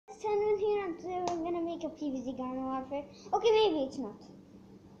Send here and we're gonna make a PvZ Garden Warfare. Okay, maybe it's not.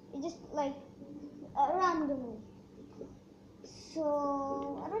 It's just like randomly.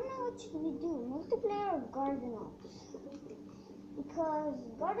 So I don't know what should we do, multiplayer or garden ops? Because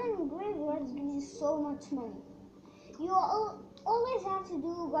garden graveyards gives you so much money. You always have to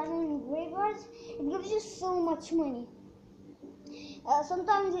do garden graveyards. It gives you so much money.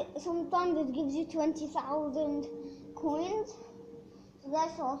 Sometimes it gives you 20,000 coins. So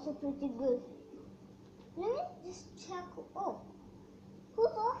that's also pretty good. Let me just check. Oh, who's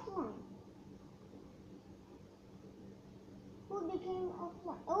offline? Who became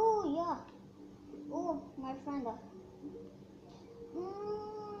offline? Oh yeah. Oh, my friend.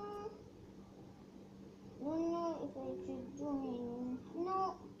 Don't know if I should join.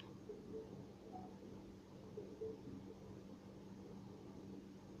 No.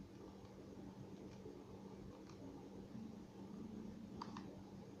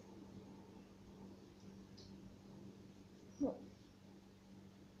 No.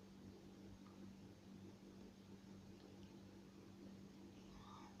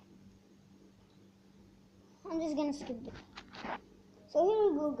 I'm just gonna skip this. So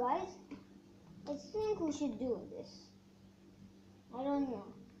here we go, guys. I think we should do this. I don't know.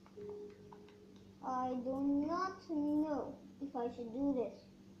 I do not know if I should do this.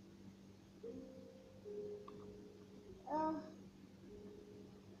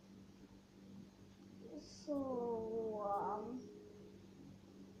 So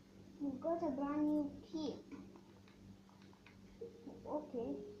we've got a brand new key.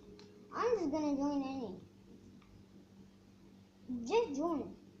 Okay, I'm just gonna join any. Just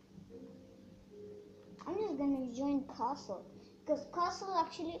join. I'm just gonna join Castle because Castle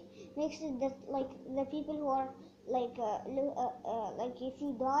actually makes it that like the people who are like if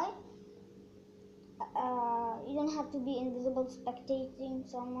you die, you don't have to be invisible spectating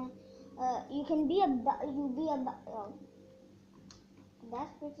someone. You can be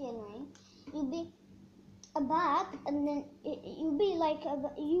that's pretty annoying. You be a bat, and then you be like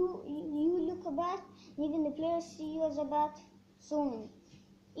you look a bat. Even the players see you as a bat. So many.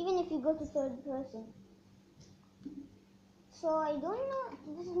 Even if you go to third person. So I don't know.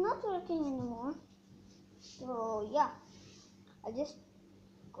 This is not working anymore. So yeah, I'll just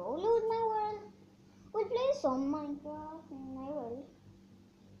go load my world. We'll play some Minecraft in my world.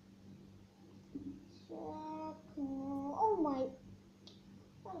 Check. No. Oh my.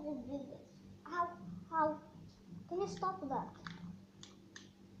 I just did this. How? Can you stop that?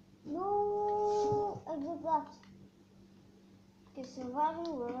 No. I did that. Okay,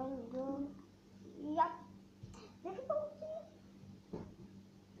 surviving world. Go. Yup. Difficulty.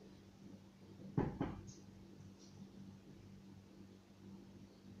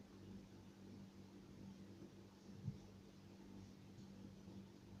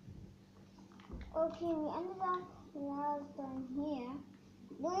 Okay, we ended up last time here.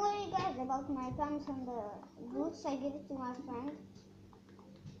 Don't worry guys about my plans and the boots. I gave it to my friend.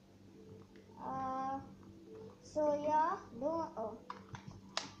 So yeah,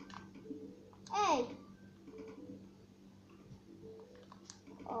 hey!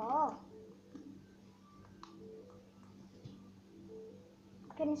 Oh.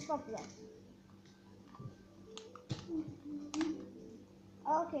 Can you stop that?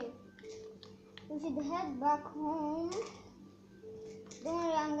 Okay. We should head back home. Don't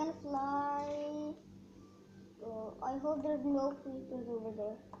worry, I'm gonna fly. So I hope there's no creepers over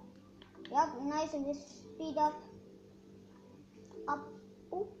there. Yep, nice, and just speed up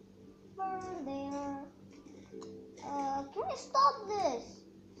over there. Can you stop this?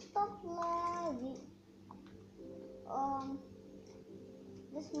 Stop lagging.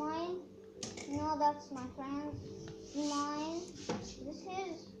 This mine? No, that's my friend's. Mine. This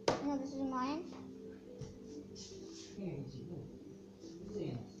is mine.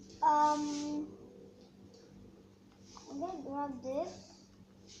 I'm gonna grab this.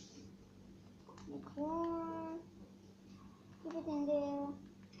 Make one. Keep it in there.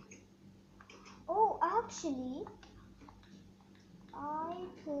 Oh, actually, I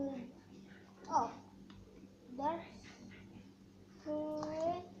could. Oh, that's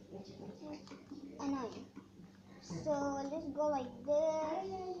pretty annoying. So let's go like this.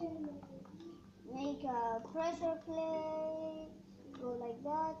 Make a pressure plate. Go like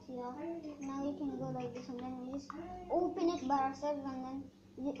that. Yeah. Now we can go like this, and then we just open it by ourselves, and then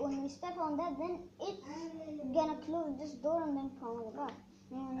when we step on that, then it's gonna close this door and then come on the back.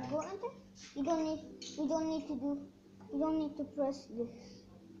 And when you go enter, you don't need to press this.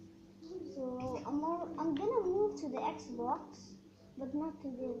 So I'm gonna move to the Xbox, but not to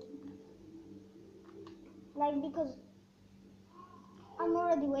this. Like, because I'm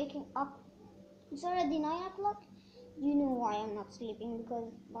already waking up. It's already 9 o'clock. You know why I'm not sleeping?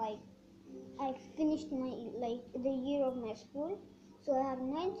 Because like I finished my the year of my school, so I have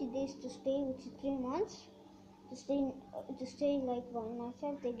 90 days to stay, which is 3 months. To stay like by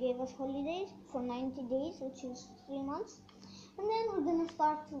myself. They gave us holidays for 90 days, which is 3 months, and then we're gonna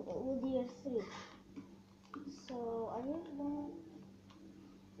start with year 3. So I'm just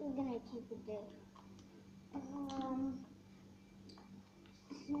gonna keep it there.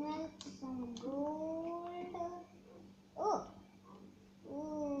 Smelt some gold. Oh,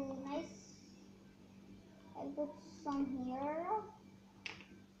 ooh, nice. I put some here.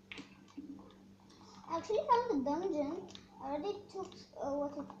 I actually found the dungeon. I already took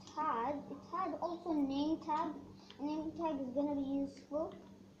what it had. It had also name tag. A name tag is gonna be useful.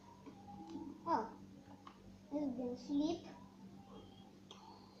 Oh, this is gonna sleep.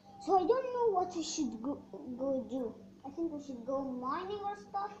 So I don't know what we should go do. I think we should go mining or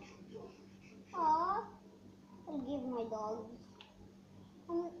stuff. Ah, I'll give my dogs.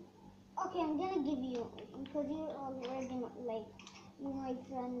 Okay, I'm gonna give you because you're already like you're my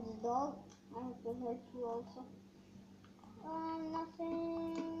friend's dog. I have to hurt you also.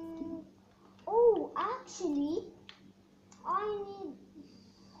 Nothing. Oh, actually, I need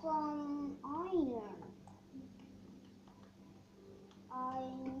some iron.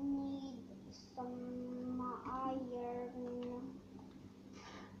 I need some iron.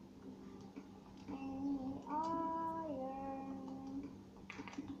 Any iron?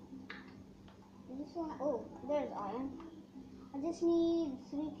 This one, oh, there's iron. I just need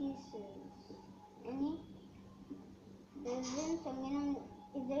 3 pieces. Any? There isn't,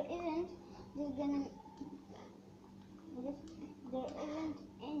 if there isn't, just gonna, if there isn't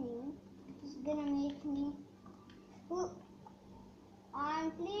any, it's gonna make me, oh,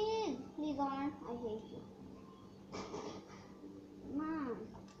 iron, please iron, I hate you. Man,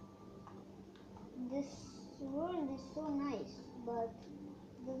 this world is so nice, but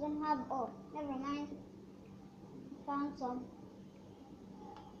doesn't have, oh, never mind, found some.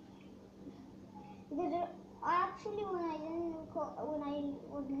 Because I actually, when I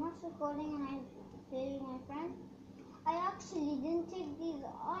was not recording and I played with my friend, I actually didn't take these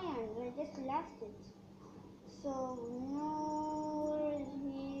irons, I just left it. So, no, where is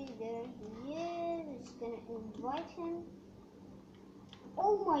he? There he is. Just gonna invite him.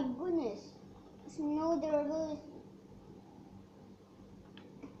 Oh my goodness. No durability.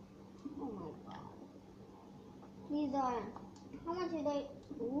 Oh my god. These iron. How much did I?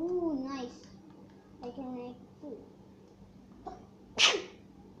 Ooh, nice. I can make 2.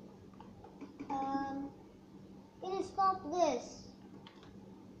 Gonna stop this.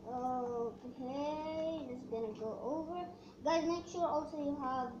 Okay, just gonna go over. Guys, make sure also you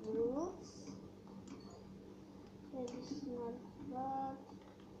have roofs. Okay, this is not that.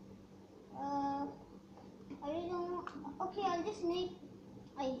 I really don't know. Okay, I'll just make.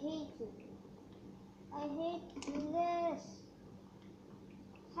 I hate it. I hate this.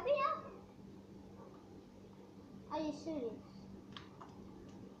 Hurry up! Are you serious?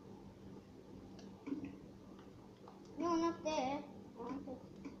 No, not there.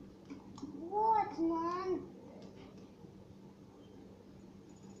 What, man?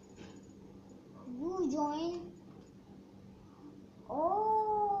 You join?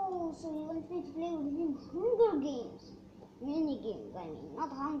 Oh, so you want me to play with him? Hunger Games. Mini games, I mean,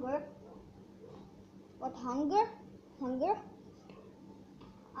 not hunger. What, hunger? Hunger?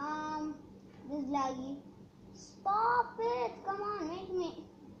 This is laggy. Stop it! Come on, make me.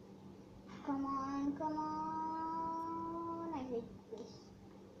 Come on, come on. I hate this.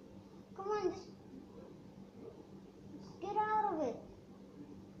 Come on, just get out of it.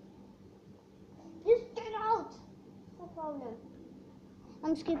 Just get out. No problem.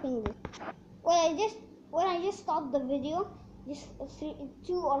 I'm skipping this. When I just stopped the video, just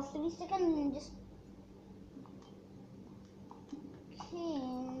 2 or 3 seconds, and just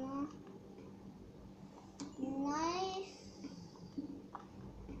came nice.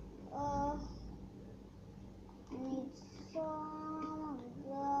 I need some of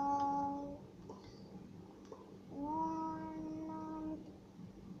that. 1,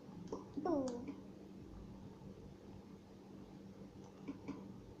 2.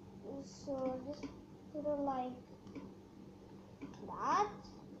 So just put it like that,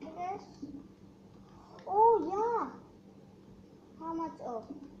 I guess. Oh yeah. How much? Oh,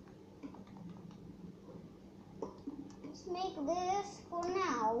 let's make this for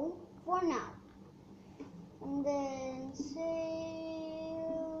now. For now. And then say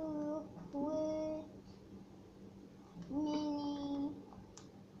quit mini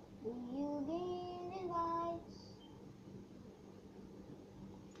you gain invites.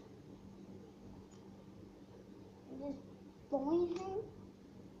 just point him.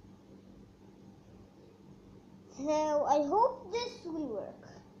 So I hope this will work.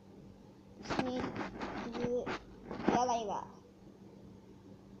 Just need to do it, yeah, like that.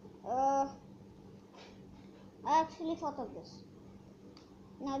 I actually thought of this.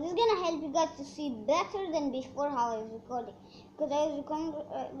 Now this is gonna help you guys to see better than before how I was recording. Because I was recording,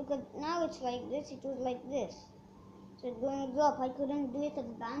 because now it's like this, it was like this. So it's going to drop. I couldn't do it at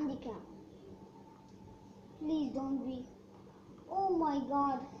Bandicam. Please don't be. Oh my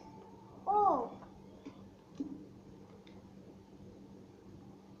god. Oh.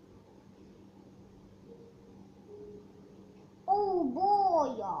 Oh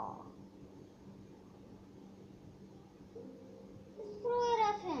boy. Just throw it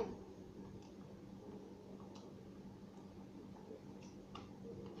at him.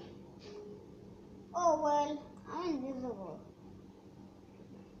 Oh well, I'm invisible.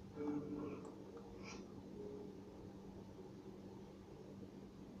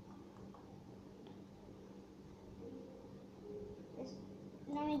 Just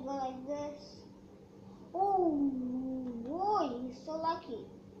let me go like this. Oh boy, he's so lucky.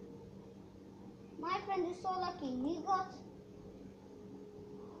 My friend is so lucky. He got.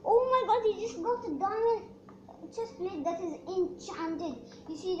 Oh my god, he just got a diamond chest plate that is enchanted.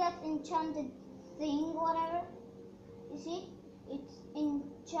 You see that enchanted thing, whatever? You see? It's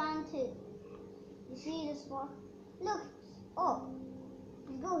enchanted. You see this one? Look. Oh.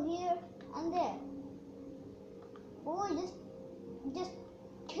 Let's go here and there. Boy, just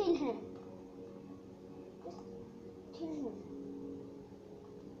kill him. Just kill him.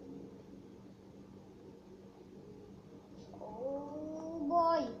 Oh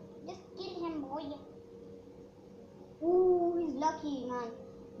boy. Just kill him, boy. Ooh, he's lucky, man.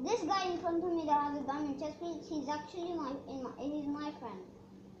 This guy in front of me that has a diamond chest plate, he's actually he's my friend.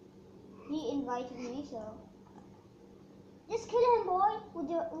 He invited me, so just kill him, boy,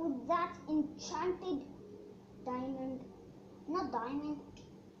 with that enchanted diamond. Not diamond.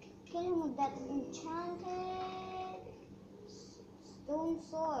 Kill him with that enchanted stone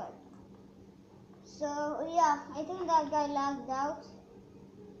sword. So yeah, I think that guy lagged out.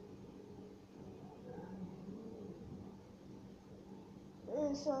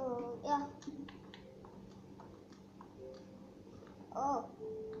 So yeah. Oh,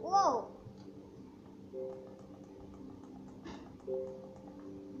 whoa.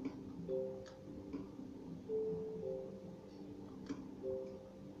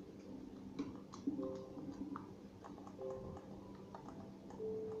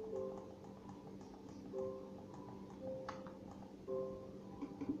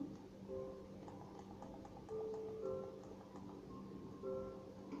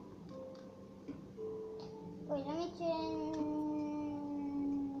 Wait, let me change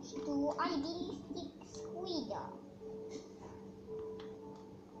to idealistic squid.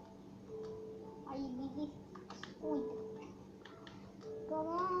 Idealistic squid. Come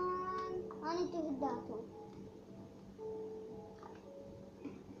on. I need to hit that one.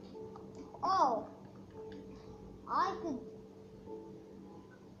 Oh. I could.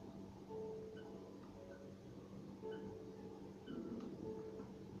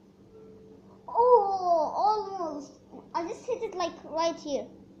 Oh, almost. I just hit it like right here.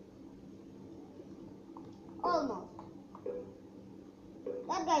 Almost.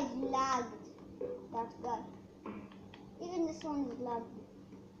 That guy's lagged. That guy. Even this one is lagged.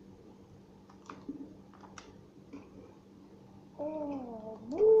 Oh,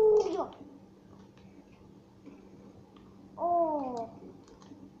 booyah. Oh.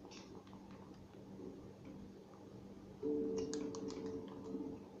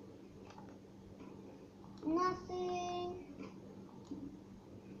 Nothing.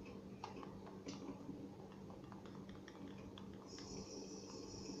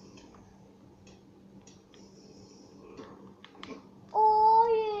 Oh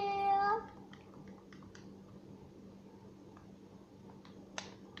yeah.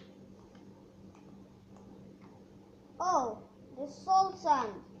 Oh, the salt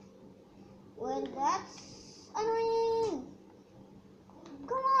sand. Well, that's annoying.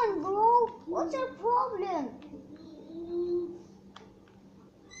 Come on, bro. What's your problem?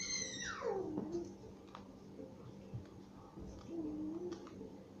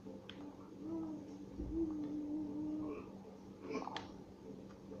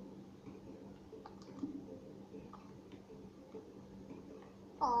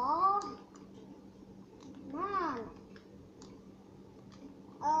 Aw, man.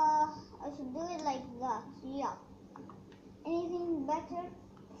 I should do it like that. Yeah. Anything better?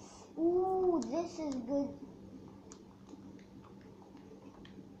 Ooh, this is good.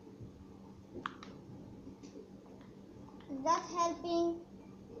 Is that helping?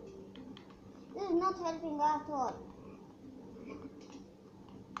 This is not helping at all.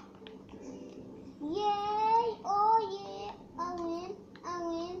 Yay! Oh yeah! I win! I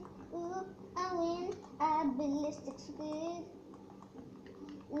win! Ooh! I win! A ballistic squid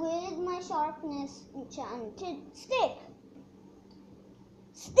with my sharpness enchanted stick.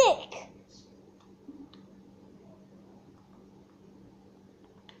 Stick!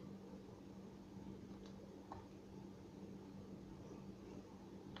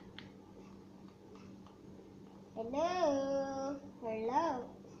 Hello, hello,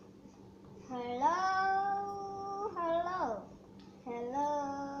 hello, hello, hello,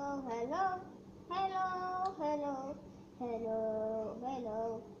 hello, hello, hello, hello,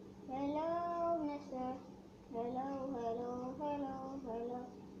 hello, hello, mister. Hello, hello, hello, hello,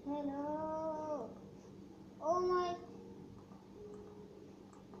 hello. Oh my.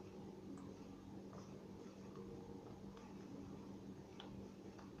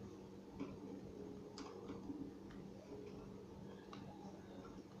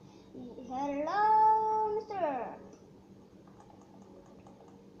 Hello, mister.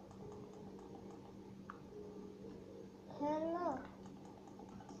 Hello.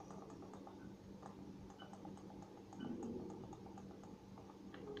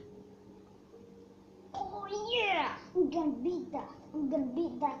 Oh yeah! I'm gonna beat that. I'm gonna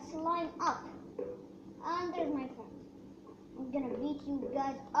beat that slime up. And there's my friend. I'm gonna beat you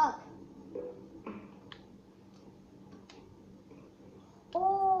guys up.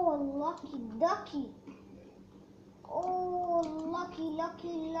 Oh, lucky ducky. Oh, lucky,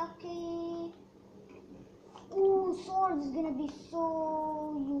 lucky, lucky. Oh, sword is gonna be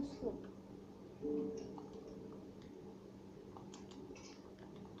so useful.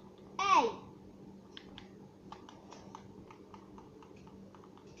 Hey!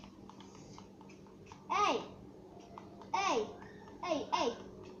 Hey! Hey! Hey! Hey!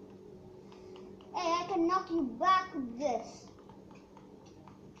 Hey, I can knock you back with this.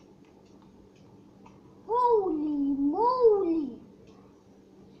 Holy moly!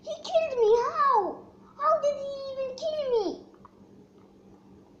 He killed me! How? How did he even kill me?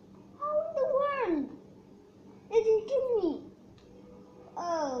 How in the world did he kill me?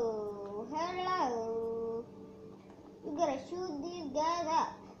 Oh, hello. You gotta shoot these guys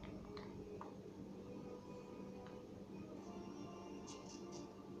up.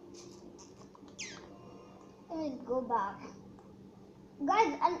 Let me go back.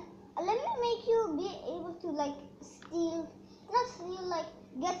 Guys, and let me make you be able to like steal, not steal, like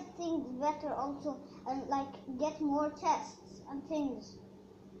get things better also, and like get more chests and things.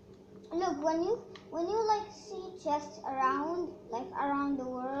 Look, when you like see chests around, like around the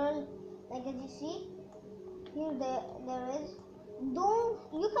world, like as you see here, there is. Don't,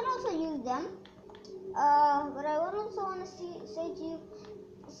 you can also use them. But I would also want to say to you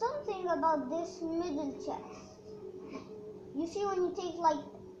something about this middle chest. You see when you take like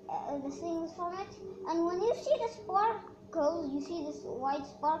the things from it, and when you see the sparkles, you see this white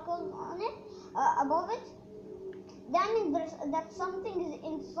sparkle on it, above it, that means that something is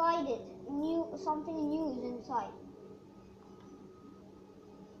inside it. Something new is inside.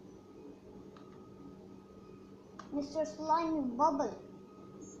 Mr. Slimy Bubble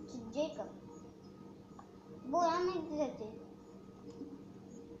to Jacob. Boy, I'm excited.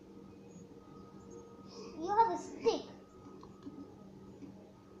 You have a stick.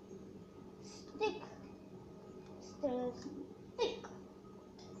 Stick. Mr. Stick.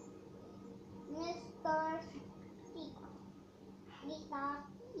 Mr. Stick. Mr.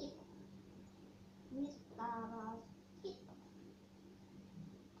 Stick. Mr. Stick.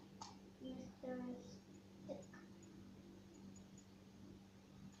 Mr. Stick.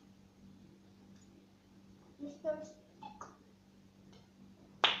 Mr. Stick.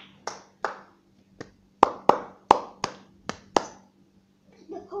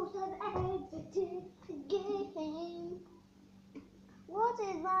 The host has exited the game. What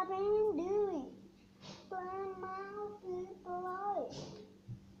is my brain doing? Burn my people alive.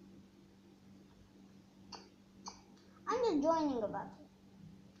 I'm just joining a battle.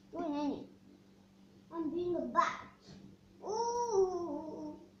 Doing any. I'm being a bat.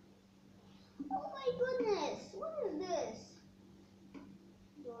 Ooh. Oh my goodness. What is this?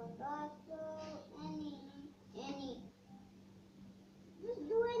 Join battle. Any. Just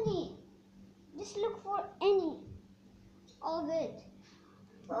do any. Just look for any of it.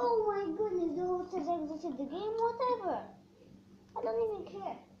 Oh my goodness, the host has exited the game, whatever. I don't even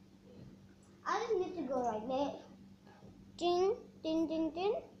care. I just need to go right there. Ding, ding, ding,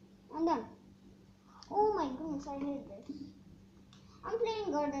 ding. And done. Oh my goodness, I hate this. I'm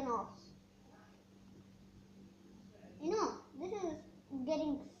playing Garden Ops. You know, this is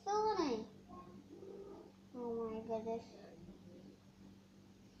getting so annoying. Oh my goodness.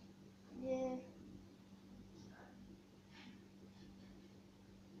 Yeah.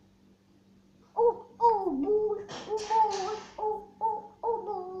 Boy.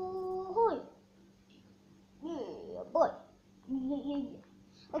 Boy. Yeah, boy. Yeah.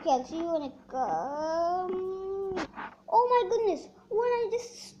 Okay, I'll see you when it comes. Oh my goodness. When I just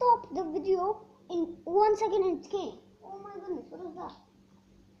stopped the video in 1 second and it came. Oh my goodness, what is that?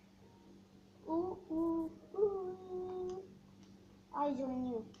 Ooh. I join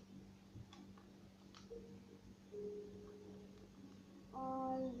you. I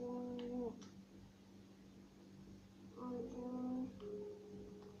join you. I join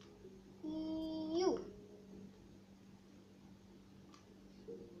you.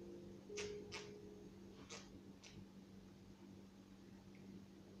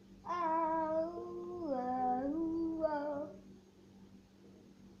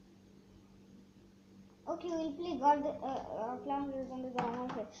 Okay, we'll play God Plants vs. Zombies on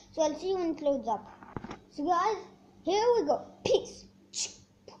one. So I'll see you when it loads up. So guys, here we go. Peace.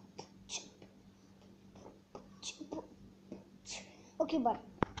 Okay, bye.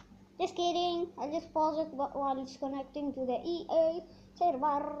 Just kidding. I'll just pause it while it's connecting to the EA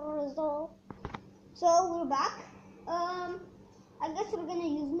server. So we're back. I guess we're gonna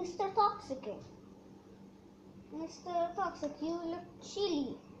use Mr. Toxic. Mr. Toxic, you look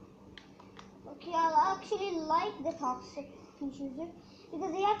chilly. Okay, I'll actually like the Toxic user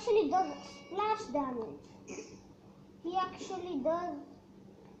because he actually does splash damage. He actually does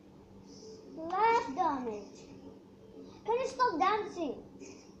splash damage. Can you stop dancing?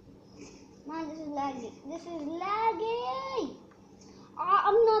 Man, this is laggy. This is laggy.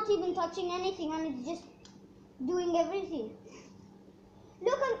 I'm not even touching anything and it's just doing everything.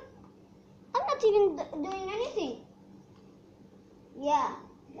 Look, I'm not even doing anything. Yeah,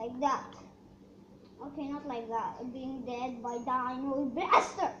 like that. Okay, not like that. Being dead by Dino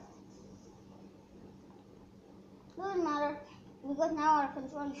Blaster. Doesn't matter because now our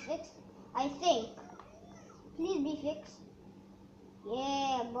control is fixed. I think. Please be fixed.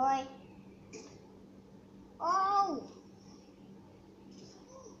 Yeah, boy. Oh!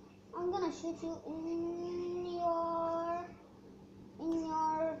 I'm gonna shoot you in your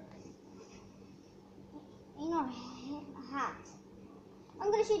hat. I'm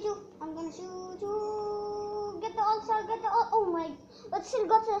gonna shoot you. Get the all-star. Oh my! But still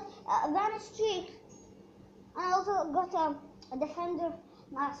got a vanish streak. And I also got a defender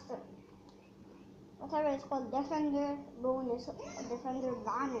master. Whatever it's called, defender bonus, defender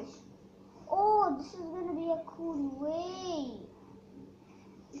vanish. Oh, this is gonna be a cool way.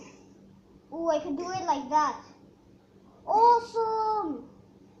 Oh, I can do it like that. Awesome!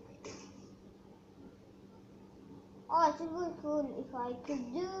 Oh, it would be cool if I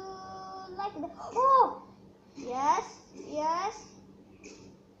could do like that. Oh! Yes.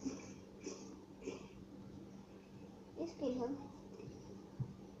 Let's kill him.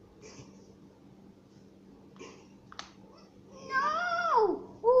 No!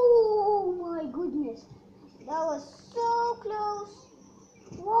 Oh my goodness. That was so close.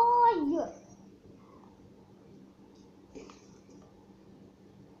 Why?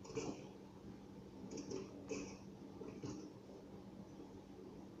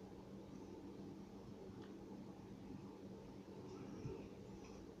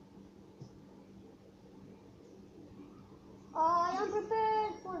 I am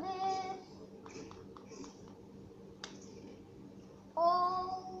prepared for this.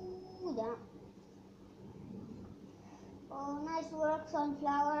 Oh, damn. Oh, nice work,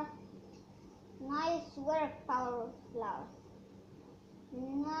 Sunflower. Nice work, Power Flower.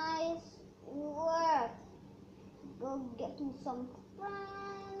 Nice work. Go get me some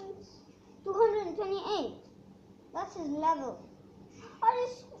friends. 228. That's his level.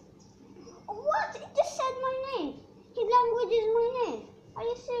 What? It just said my name. His language is my name. Are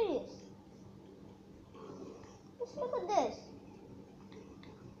you serious? Just look at this.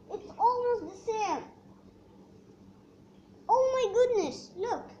 It's almost the same. Oh my goodness.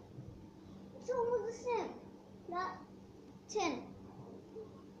 Look. It's almost the same. That 10.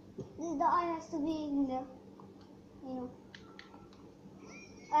 The I has to be in there. You know.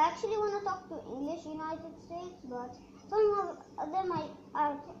 I actually want to talk to English United States, but some of them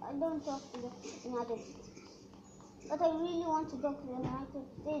I don't talk to the United States. But I really want to talk to the United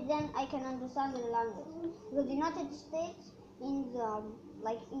States, then I can understand the language. Because the United States means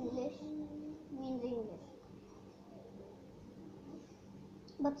like English, means English.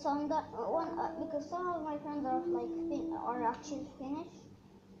 But some because some of my friends are like are actually Finnish.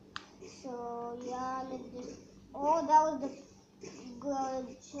 So yeah, let's just Oh, that was the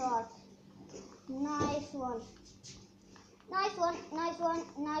good shot. Nice one. Nice one, nice one,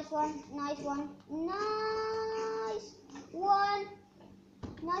 nice one, nice one, nice one,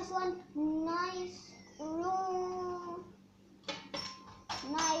 nice one, nice room,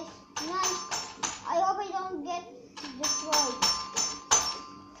 nice, nice. I hope I don't get destroyed.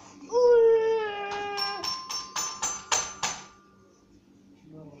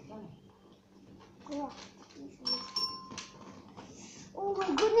 Oh my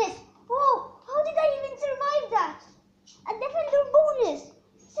goodness! Oh, how did I even survive that? A defender bonus!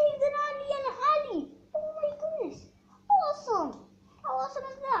 Saved an Ali and an Ali! Oh my goodness! Awesome! How awesome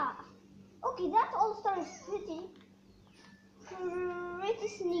is that? Okay, that all-star is pretty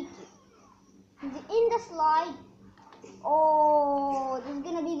sneaky. In the slide. Oh, this is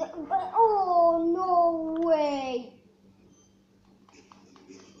gonna be the... Oh, no way!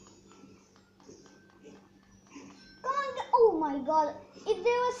 Come on, oh my god. If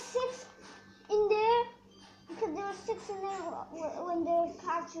there was 6 in there, because there were 6 in there when they were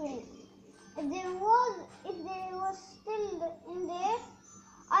capturing. If there was still in there,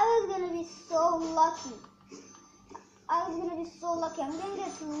 I was gonna be so lucky. I'm gonna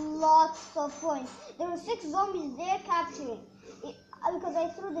get lots of points. There were 6 zombies there capturing. Because I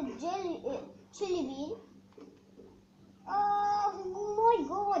threw the chili bean. Oh my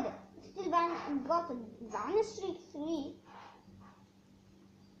god. Still got a banner streak 3.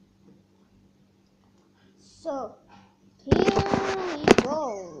 So here we go.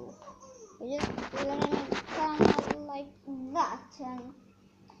 We're gonna make kind of like that, and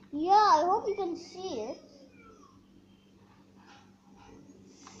yeah, I hope you can see it.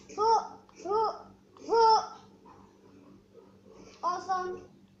 Awesome,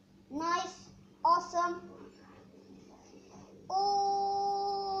 nice, awesome,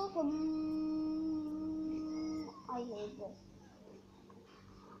 awesome. I hate this.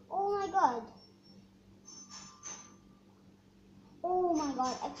 Oh my god. Oh my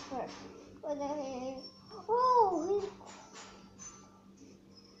god, expert. What the heck? Oh, he's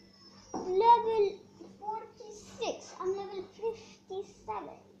level 46. I'm level 57.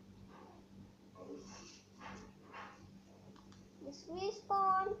 This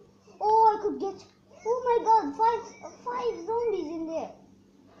respawn. Oh, I could get. Oh my god, five zombies in there.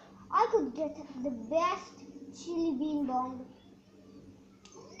 I could get the best chili bean bomb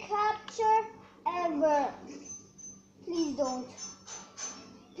capture ever. Please don't.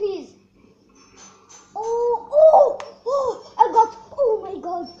 Please. Oh, I got, oh my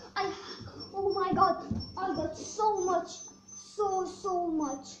god, I got so much, so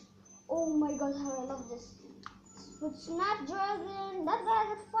much. Oh my god, how I love this. With Snapdragon, that guy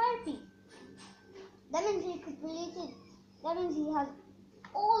has a fire pea. That means he completed, that means he has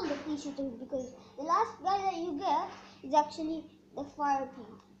all the pea shooters, because the last guy that you get is actually the fire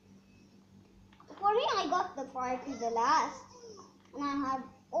pea. For me, I got the fire pea the last, and I have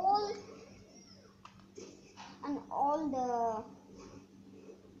all the,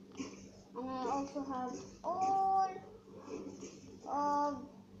 and I also have all of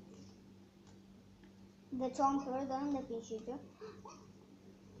the chompers and the pea shooter.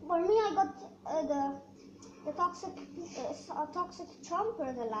 For me, I got the toxic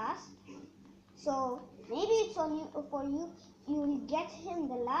chomper the last. So maybe it's on you, for you. You will get him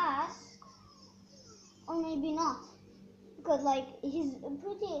the last, or maybe not, because like he's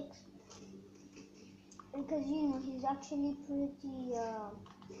pretty. Because he's actually pretty.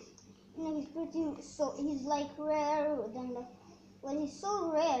 He's pretty. So he's like rare than the. Well, he's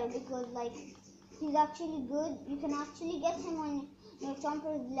so rare because like he's actually good. You can actually get him when your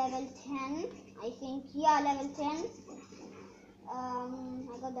chomper is level 10. I think, yeah, level 10.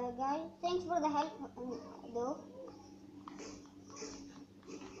 I got that guy. Thanks for the help, though.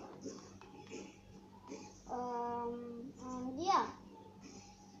 And yeah,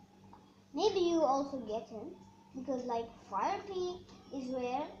 maybe you also get him because like fire pea is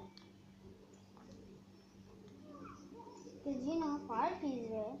rare. Because fire pea is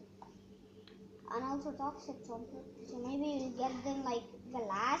rare, and also toxic chomper. So maybe you'll get them like the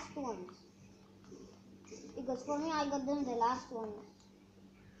last ones. Because for me, I got them the last ones.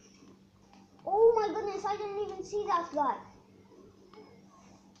 Oh my goodness, I didn't even see that guy.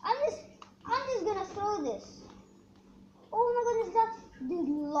 I'm just gonna throw this. Oh my goodness, that did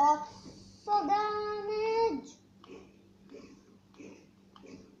lots of damage.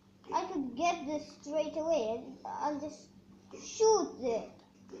 I could get this straight away. I'll just shoot it.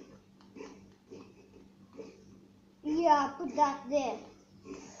 Yeah, put that there.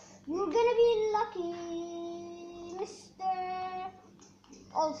 You're gonna be lucky, Mr.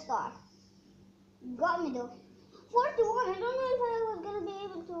 All-Star. Got me though. 41. I don't know if I was gonna be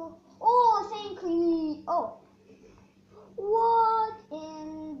able to. Oh, thank you. Oh, what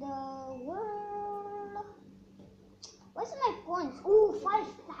in the world? What's my points? Oh,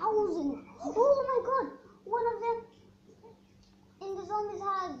 5,000. Oh my god. One of them in the zombies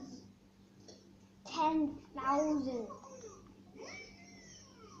has 10,000.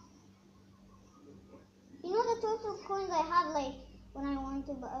 You know the total coins I have, like when I want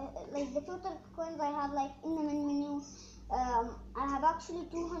to buy, like the total coins I have, like in the menu. I have actually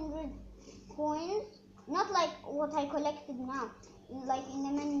 200 coins. Not like what I collected now, like in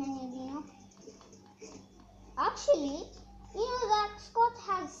the menu, you know. Actually, you know that Scott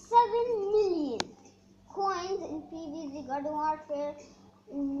has 7 million coins in PvZ Garden Warfare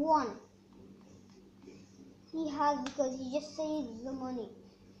 1. He has because he just saves the money.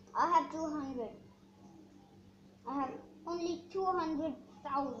 I have 200. I have only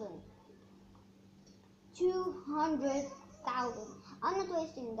 200,000. 200,000. I'm not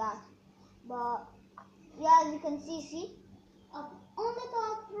wasting that. But yeah, as you can see, up on the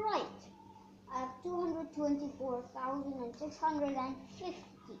top right, I have 224,650.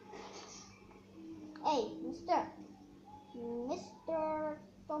 Hey, Mr.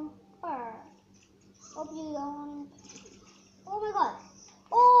 Thumper. Hope you don't. Oh my god.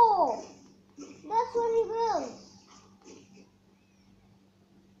 Oh, that's where he goes.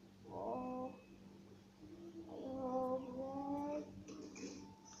 Oh, oh,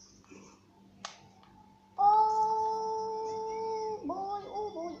 oh boy, oh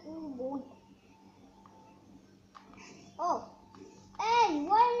boy, oh boy. Oh, hey,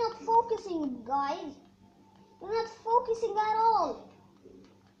 why are you not focusing, guys? You're not focusing at all.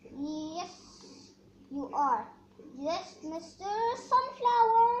 Yes, you are. Yes, Mr.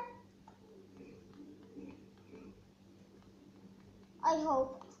 Sunflower. I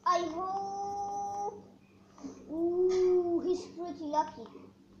hope. Ooh, he's pretty lucky.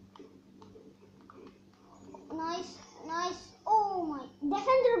 Nice. Oh my.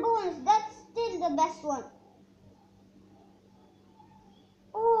 Defender bonus. That's still the best one.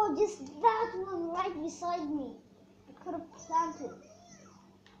 Oh, just that one right beside me. I could have planted.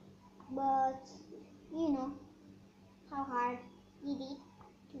 But, you know, how hard it is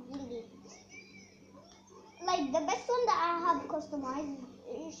to build it. Like, the best one that I have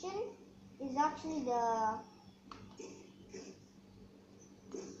customization is actually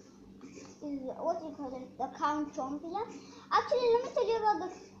what do you call it? The Count Trompilla. Actually, let me tell you about the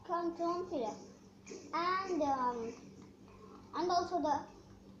Count Trompilla. And also the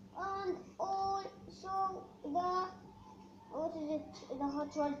what is it? The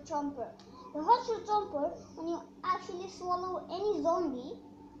Hot Rod Chomper. The Hot Rod Chomper, when you actually swallow any zombie,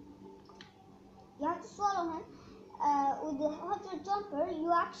 you have to swallow him. With the Hot Rod Chomper,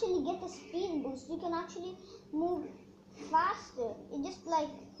 you actually get a speed boost. You can actually move faster. It just like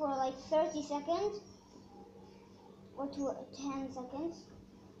for like 30 seconds or 10 seconds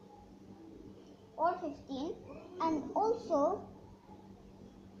or 15. And also,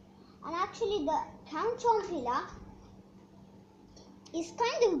 and actually the Count Chompilla is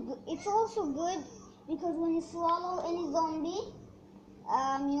kind of good. It's also good because when you swallow any zombie,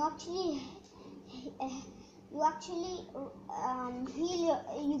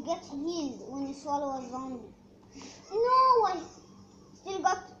 you get healed when you swallow a zombie. No, I still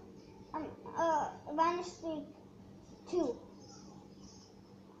got Vanish Streak 2.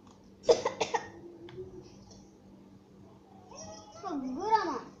 How good am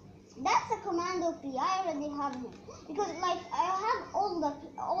I? That's a Commando P. I already have him because like I have all the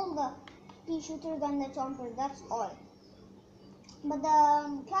pea shooters and the chomper. That's all. But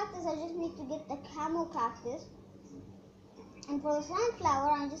the cactus, I just need to get the camo cactus, and for the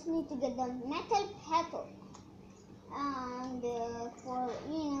sunflower, I just need to get the metal petal. And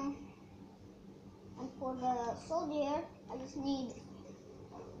and for the soldier, I just need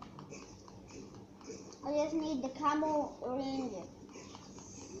the camo ranger.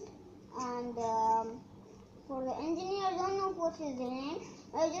 And for the engineer, I don't know what his name.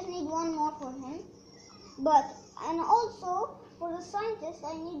 I just need one more for him. And also for the scientist,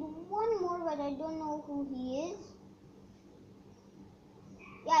 I need one more, but I don't know who he is.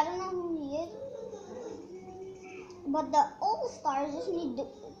 Yeah, I don't know who he is. But the all-star, I just need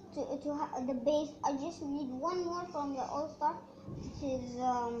to have the base. I just need one more from the all-star, which is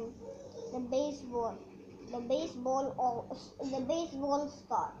the baseball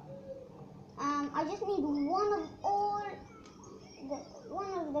star. I just need one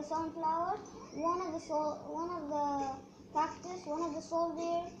of the sunflower, one of the cactus, one of the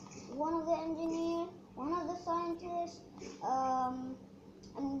soldier, one of the engineer, one of the scientist, and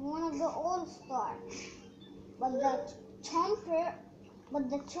one of the all-star. but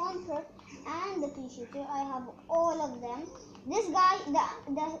the chomper and the pea shooter, I have all of them. This guy,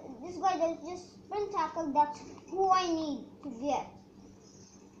 this guy that just sprint tackle, that's who I need to get.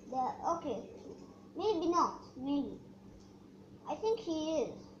 Okay, maybe not, maybe. I think he is.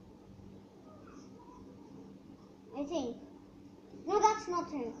 I think. No, that's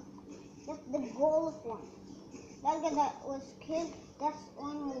not him. That's the golf one. That guy that was killed, that's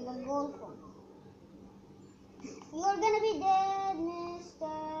one with the golf one. You're gonna be dead, mister.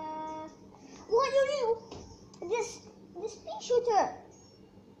 What are you? This pea shooter.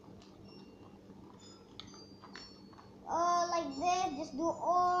 Like this, just do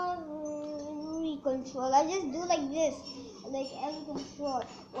all control. I just do like this, like every control.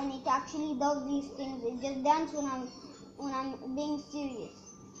 When it actually does these things, it just dance when I'm being serious.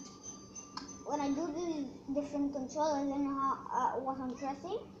 When I do these different controls, I don't know how what I'm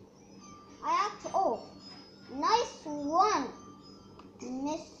pressing. I act. Oh, nice one,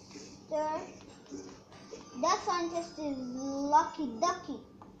 Mister. That scientist is Lucky Ducky.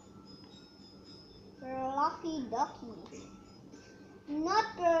 Lucky Ducky.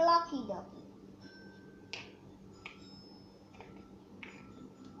 Not Lucky Ducky.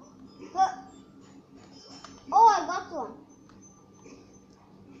 Oh, I got one.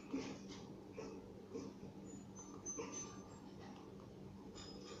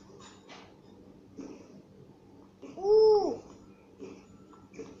 Ooh.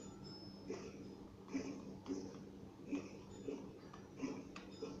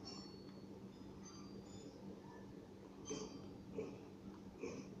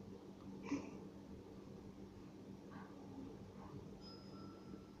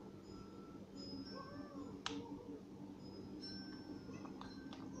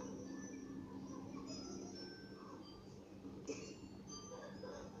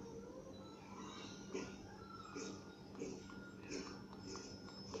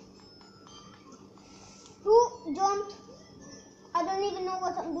 Who jumped? I don't even know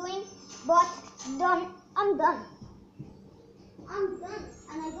what I'm doing, but done. I'm done. I'm done,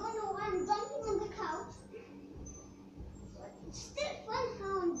 and I don't know why I'm jumping on the couch. But it's still fun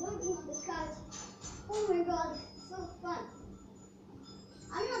how I'm jumping on the couch. Oh my god, it's so fun.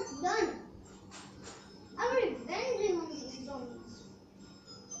 I'm not done. I'm revenging on these zombies.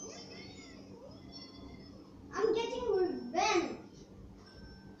 I'm getting revenge.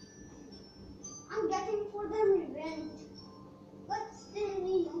 I'm getting for them revenge. But still,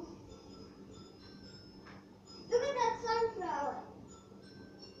 you know. Look at that sunflower.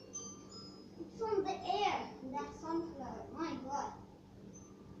 It's from the air, that sunflower. My god.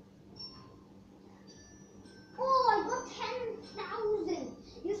 Oh, I got 10,000.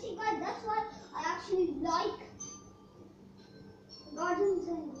 You see, guys, that's why I actually like gardens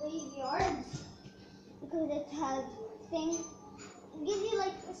and graveyards. Because it has things. It gives you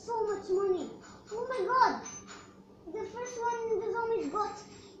like so much money. Oh my god. The first one, the zombies got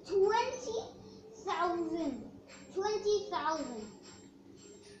 20,000. 20,000.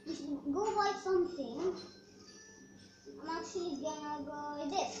 We should go buy something. I'm actually gonna buy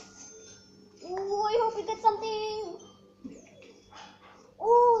this. Oh, I hope we get something.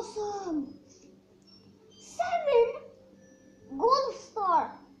 Awesome. 7 gold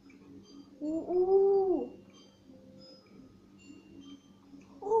star. Ooh.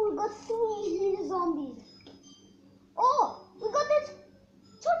 Oh, we got 3 mini zombies. Oh, we got this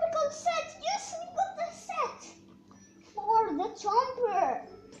tropical set. Yes, we got the set for the chomper.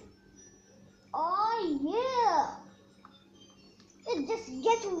 Oh yeah. Let's just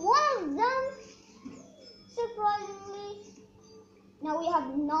get one of them. Surprisingly. Now we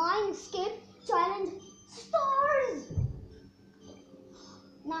have 9 skip challenge stars.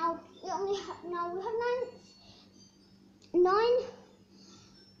 Now we have 9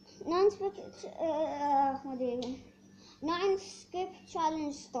 skip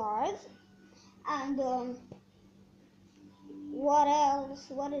challenge stars, and what else?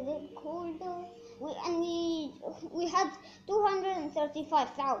 What is it called? We had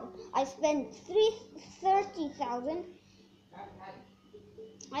 235,000. I spent 30,000.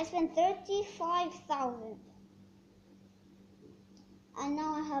 I spent 35,000, and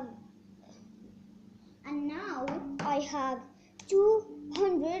now I have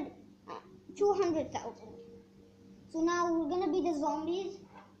 200,000. So now we're gonna be the zombies.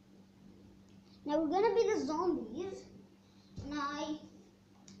 And I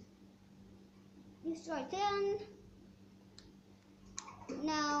destroy 10.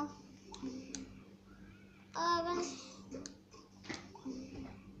 Now,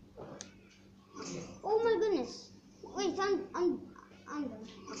 oh my goodness! Wait, I'm done.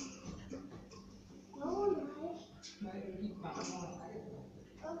 Oh my.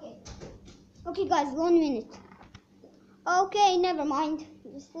 Okay. Okay, guys, 1 minute. Okay, never mind.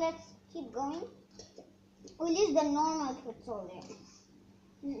 Just let's keep going. We'll use the normal tutorial.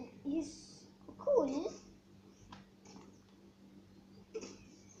 He's cool.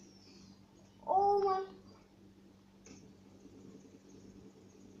 Oh my.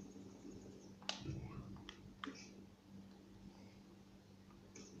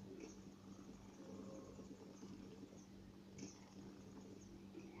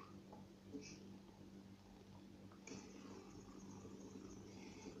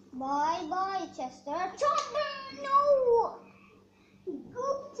 Bye bye, Chester. Chopper, no! Go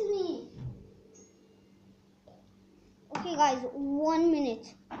to me. Okay, guys, 1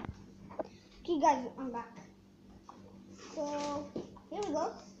 minute. Okay, guys, I'm back. So, here we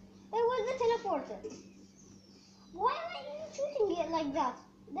go. It was the teleporter. Why am I even shooting it like that?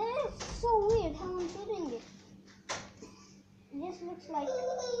 That is so weird how I'm shooting it. It just looks like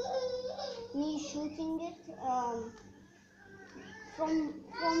me shooting it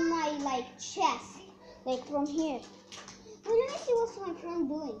from my like chest, like from here. Well, let me see what's my friend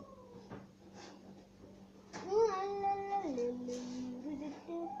doing.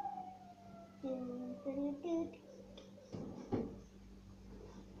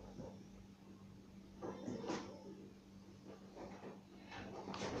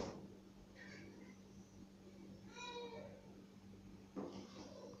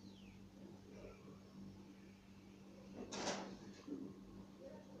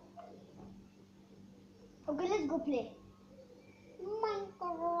 Okay, let's go play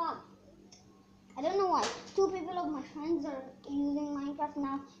Minecraft. I don't know why. 2 people of my friends are using Minecraft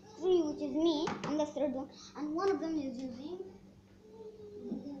now. 3, which is me, and the third one. And one of them is using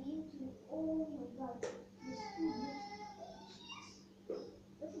YouTube. Oh my god.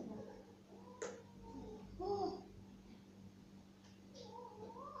 Oh.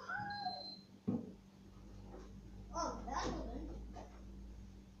 Oh, that wasn't.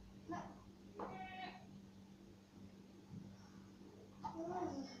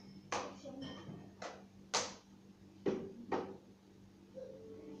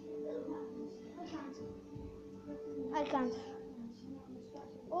 I can't.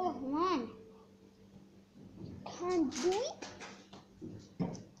 Oh man, can't do it.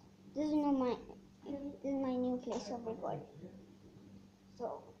 This is not my. This is my new place of recording.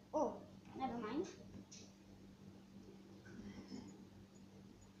 So, oh, never mind.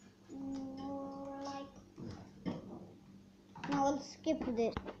 Now I'll skip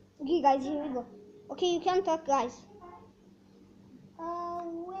this. Okay, guys, here we go. Okay, you can talk, guys.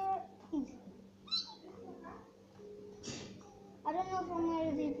 Where is? I don't know from where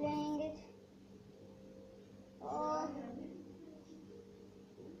is he playing it.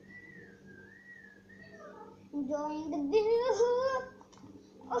 Enjoying the view.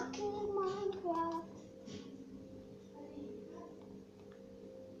 Okay, Minecraft.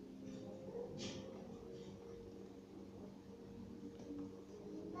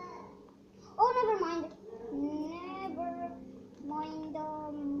 Oh, never mind. Never mind.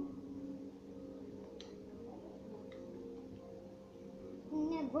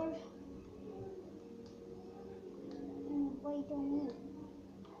 Never. Wait on me.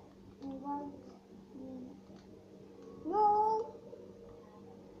 Invite me. No.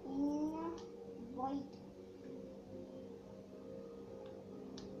 Invite.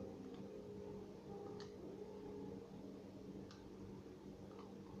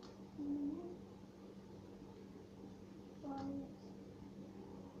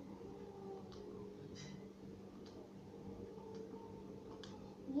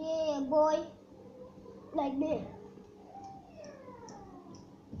 Yeah, boy. Like this.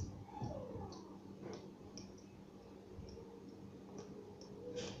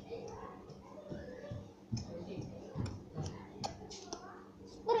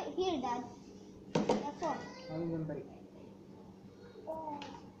 Put it here, Dad. That's all. Oh,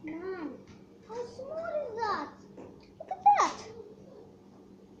 man. How small is that? Look at that.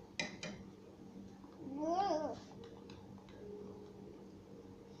 Whoa.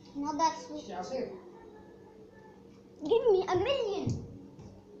 Not that sweet. Give me 1,000,000.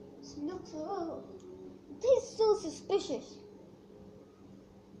 This looks so. This is so suspicious.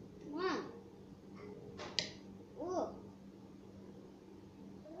 Man. Whoa.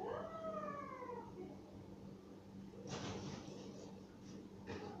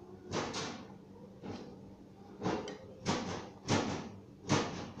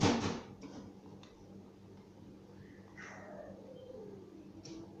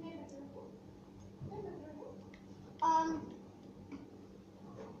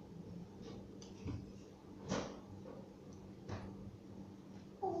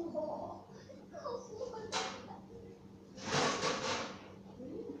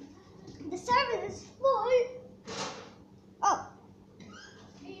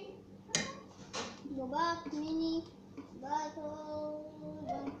 back, mini, battle,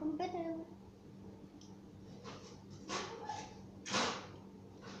 and competitive.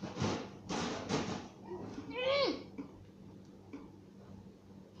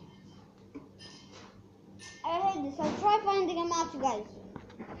 I hate this. I'll try finding a map, guys.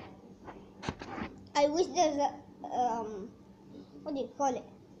 I wish there's a what do you call it?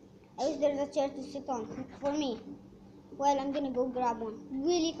 I wish there's a chair to sit on for me. Well, I'm gonna go grab one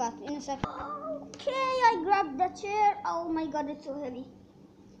really fast in a second. Okay, I grabbed the chair. Oh my god, it's so heavy.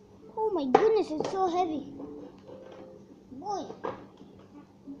 Oh my goodness, it's so heavy. Boy.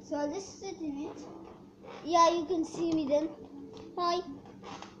 So I'll just sit in it. Yeah, you can see me then. Hi.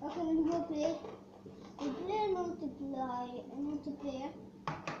 Okay, let me go play. We play multiplayer.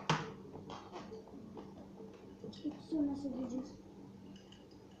 It's so messages.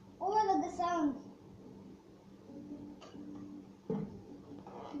 Oh my god, the sound.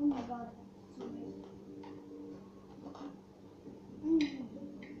 Oh my god.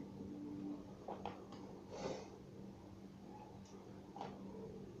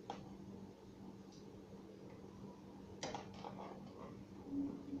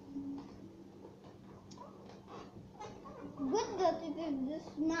 Good that it is this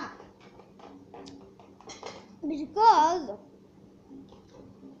map. Because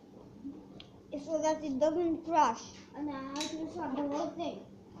it's so that it doesn't crash. And I have to restart the whole thing.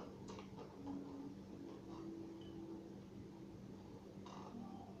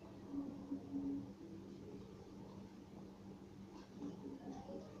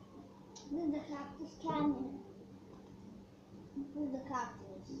 This is the cactus canyon. This is the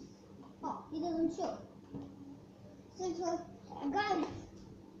cactus. Oh, he doesn't show. Since guys.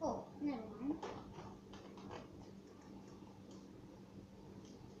 Oh, never mind.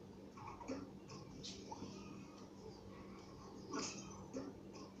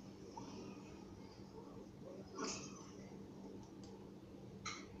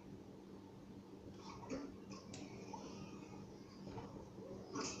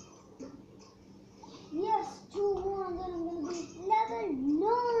 Yes, 2 more, and then I'm gonna be level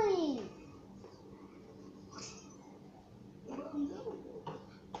 9.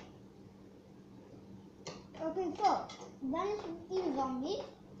 Okay, so vanish 15 zombies,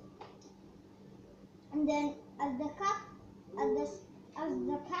 and then as the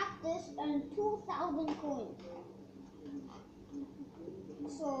cactus earn 2,000 coins.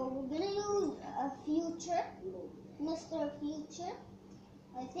 So we're gonna use a future, Mr. Future,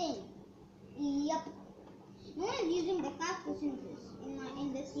 I think. Yep. No one is using the cactus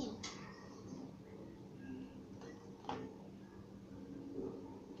in this scene.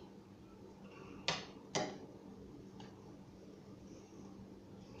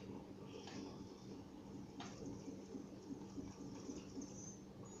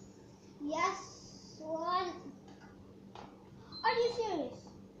 Yes, one. Are you serious?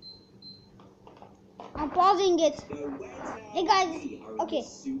 I'm pausing it. Hey guys,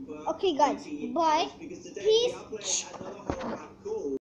 okay guys, bye. Peace.